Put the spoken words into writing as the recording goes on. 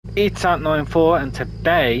It's at 9:04 and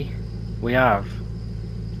today we have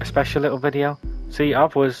a special little video. See, I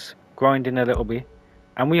was grinding a little bit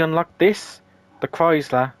and we unlocked this, the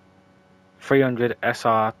Chrysler 300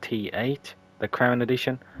 SRT8, the Crown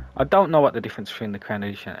Edition. I don't know what the difference between the Crown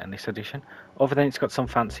Edition and this edition, other than it's got some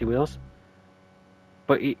fancy wheels.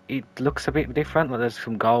 But it looks a bit different, like there's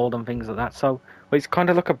some gold and things like that. So, well, it's kind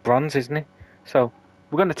of like a bronze, isn't it? So,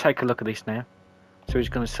 we're going to take a look at this now. So we're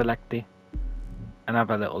just going to select it and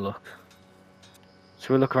have a little look.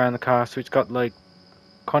 So we look around the car. So it's got like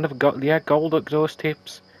kind of gold exhaust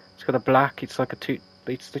tips. It's got a black. It's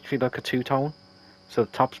literally like a two-tone. So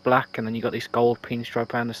the top's black, and then you got this gold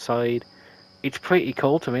pinstripe around the side. It's pretty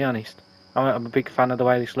cool, to be honest. I'm a big fan of the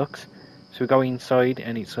way this looks. So we go inside,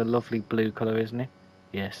 and it's a lovely blue colour, isn't it?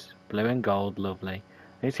 Yes, blue and gold, lovely.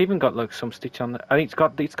 And it's even got like some stitch on the. I think it's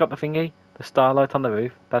got the thingy, the starlight on the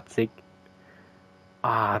roof. That's sick.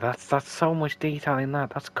 Ah, that's so much detail in that.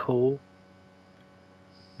 That's cool.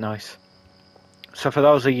 Nice. So for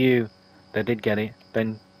those of you that did get it,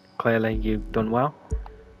 then clearly you've done well,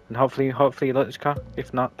 and hopefully you like this car.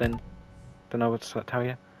 If not, then don't know what to tell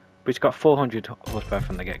you. But it's got 400 horsepower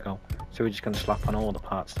from the get-go. So we're just going to slap on all the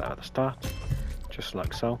parts there at the start, just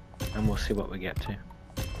like so, and we'll see what we get to.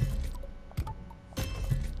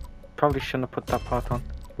 Probably shouldn't have put that part on.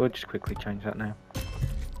 We'll just quickly change that now,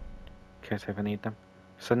 in case I ever need them.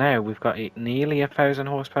 So now we've got it nearly 1,000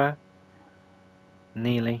 horsepower.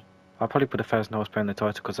 Nearly. I'll probably put 1,000 horsepower in the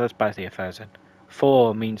title because that's basically 1,000.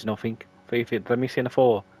 4 means nothing. So if they're missing a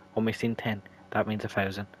 4 or missing 10, that means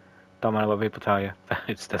 1,000. Don't matter what people tell you,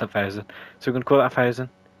 it's still 1,000. So we're going to call that 1,000.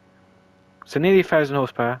 So nearly 1,000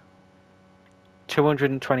 horsepower.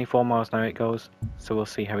 224 miles an hour it goes. So we'll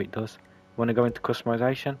see how it does. We want to go into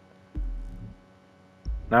customization.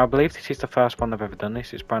 Now I believe this is the first one I've ever done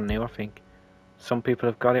this. It's brand new, I think. Some people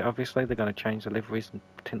have got it, obviously. They're going to change the liveries and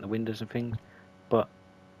tint the windows and things. But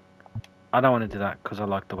I don't want to do that because I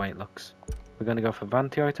like the way it looks. We're going to go for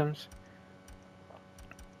vanity items.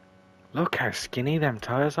 Look how skinny them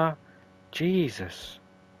tyres are. Jesus.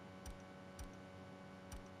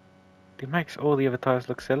 It makes all the other tyres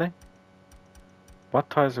look silly. What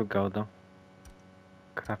tyres will go though?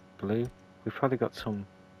 Could have blue. We've probably got some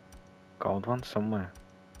gold ones somewhere.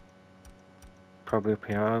 Probably up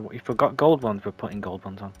here. If we've got gold ones, we're putting gold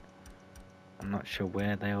ones on. I'm not sure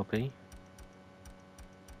where they'll be.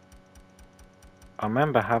 I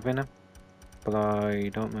remember having them, but I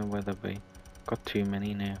don't remember where they'll be. Got too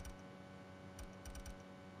many now.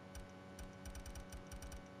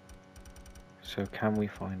 So can we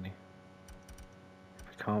find it?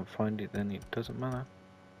 If we can't find it, then it doesn't matter.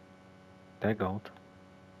 They're gold.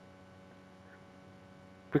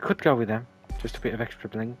 We could go with them. Just a bit of extra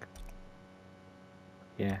bling.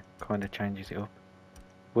 Yeah, kind of changes it up.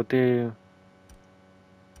 We'll do...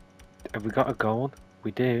 Have we got a gold?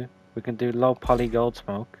 We do. We can do low poly gold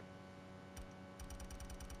smoke.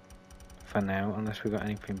 For now, unless we got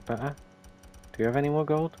anything better. Do we have any more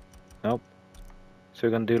gold? Nope. So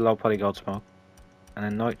we're going to do low poly gold smoke. And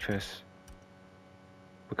then nitrous.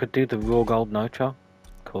 We could do the raw gold nitro.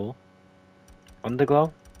 Cool.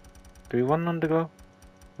 Underglow. Do we want an underglow?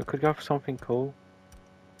 We could go for something cool.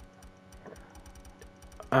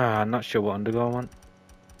 I'm not sure what underglow I want.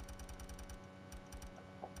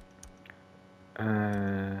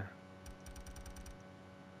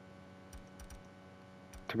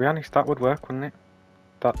 To be honest, that would work, wouldn't it?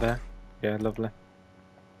 That there. Yeah, lovely.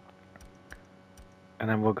 And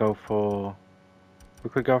then we'll go for... We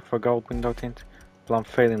could go for a gold window tint. But I'm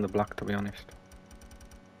feeling the black, to be honest.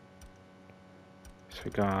 So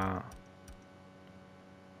we got...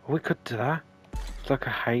 We could do that. It's like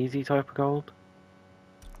a hazy type of gold.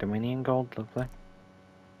 Dominion gold, lovely.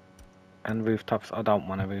 And rooftops. I don't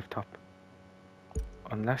want a rooftop.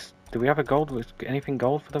 Unless... Do we have a gold? Anything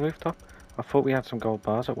gold for the rooftop? I thought we had some gold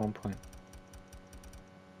bars at one point.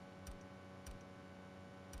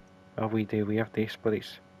 Oh, we do. We have this, but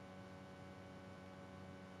it's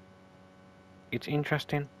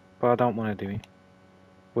interesting, but I don't want to do it.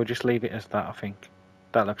 We'll just leave it as that, I think.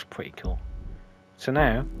 That looks pretty cool. So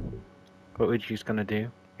now, what we're just going to do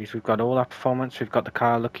is we've got all our performance. We've got the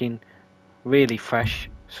car looking really fresh.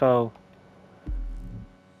 So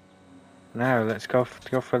now let's go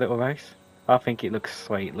for a little race. I think it looks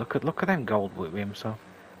sweet. Look at them gold rims. So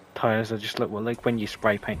tires are just look like when you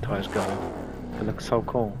spray paint tires gold. It looks so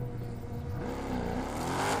cool.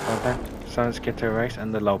 So let's get to a race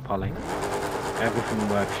and the low poly. Everything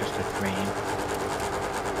works just a dream.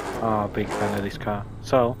 Oh, big fan of this car.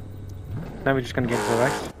 So now we're just gonna get into the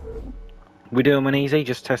race. We do them an easy,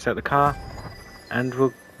 just test out the car, and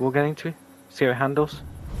we'll get into it. See how it handles.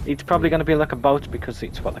 It's probably going to be like a boat because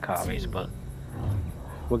it's what the car is, but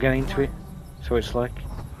we'll get into it. So it's like,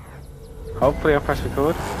 hopefully I press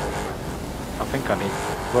record. I think I did.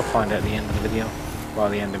 We'll find out at the end of the video, or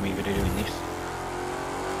the end of me video doing this.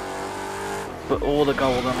 But all the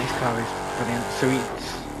gold on this car is brilliant. So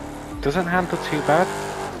it doesn't handle too bad,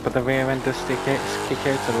 but the rear end does kick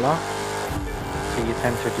out a lot. So you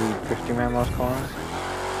tend to do 50 around those corners.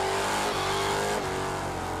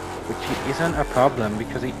 Which isn't a problem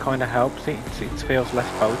because it kind of helps it. It feels less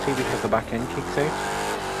boaty because the back end kicks out.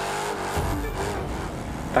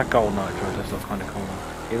 That gold nitro does look kind of cool.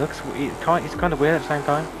 It's kind of weird at the same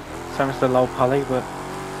time. Same as the low poly, but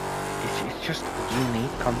it's just a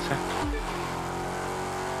unique concept.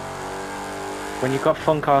 When you've got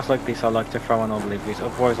fun cars like this, I like to throw on all the liveries.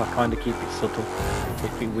 Otherwise, I kind of keep it subtle,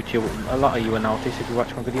 which a lot of you will notice if you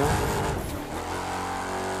watch my video.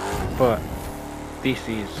 But this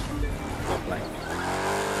is lovely.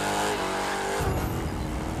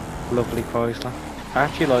 Lovely Chrysler. I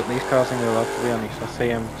actually like these cars in real life, to be honest. I see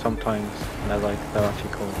them sometimes and they're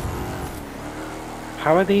actually cool.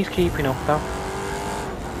 How are these keeping up though?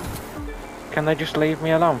 Can they just leave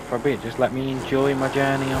me alone for a bit? Just let me enjoy my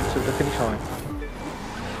journey onto the finish line.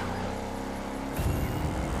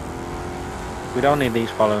 We don't need these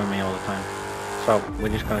following me all the time. So we're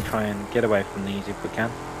just going to try and get away from these if we can.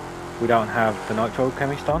 We don't have the nitro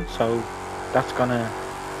chemist on, so that's going to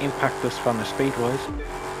impact us from the speed wise.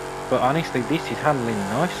 But honestly, this is handling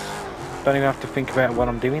nice. Don't even have to think about what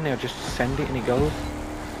I'm doing, I'll just send it and it goes.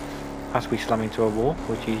 As we slam into a wall,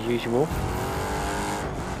 which is usual.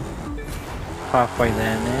 Halfway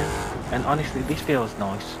there now. And honestly, this feels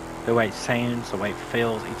nice. The way it sounds, the way it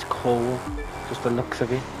feels, it's cool. Just the looks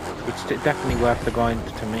of it. It's definitely worth the grind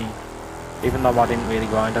to me. Even though I didn't really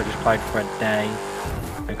grind, I just played for a day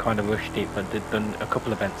and kind of rushed it, but did done a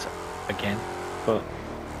couple of events again. But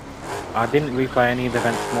I didn't replay any of the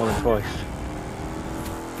events more than twice.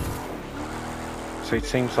 So it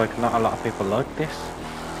seems like not a lot of people like this.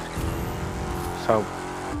 So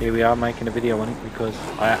here we are making a video on it because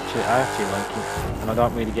I actually like it, and I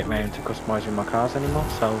don't really get around to customizing my cars anymore.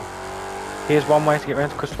 So here's one way to get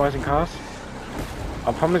around to customizing cars.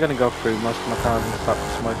 I'm probably going to go through most of my cars and start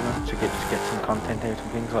customizing them to get some content out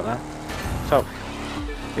and things like that. So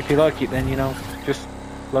if you like it, then you know, just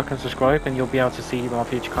like and subscribe and you'll be able to see more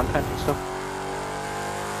future content and stuff.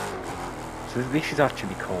 So this is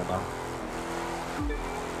actually cool though.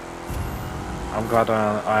 I'm glad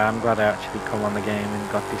I actually come on the game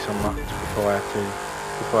and got this unlocked before I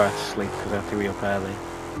had to sleep because I had to be up early.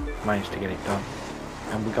 Managed to get it done,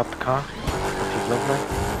 and we got the car, which is lovely.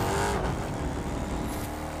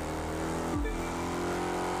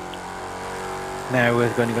 Now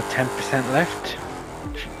we've only got 10% left.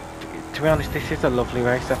 To be honest, this is a lovely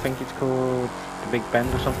race. I think it's called the Big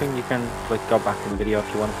Bend or something. You can like go back in the video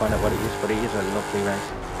if you want to find out what it is, but it is a lovely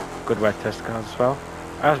race. Good way to test the cars as well.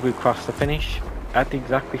 As we cross the finish, at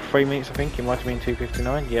exactly 3 minutes, I think it might have been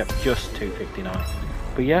 2:59. Yep, just 2:59.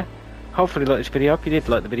 But yeah, hopefully you liked this video. If you did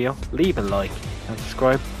like the video, leave a like and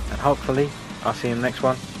subscribe, and hopefully I'll see you in the next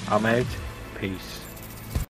one. I'm out. Peace.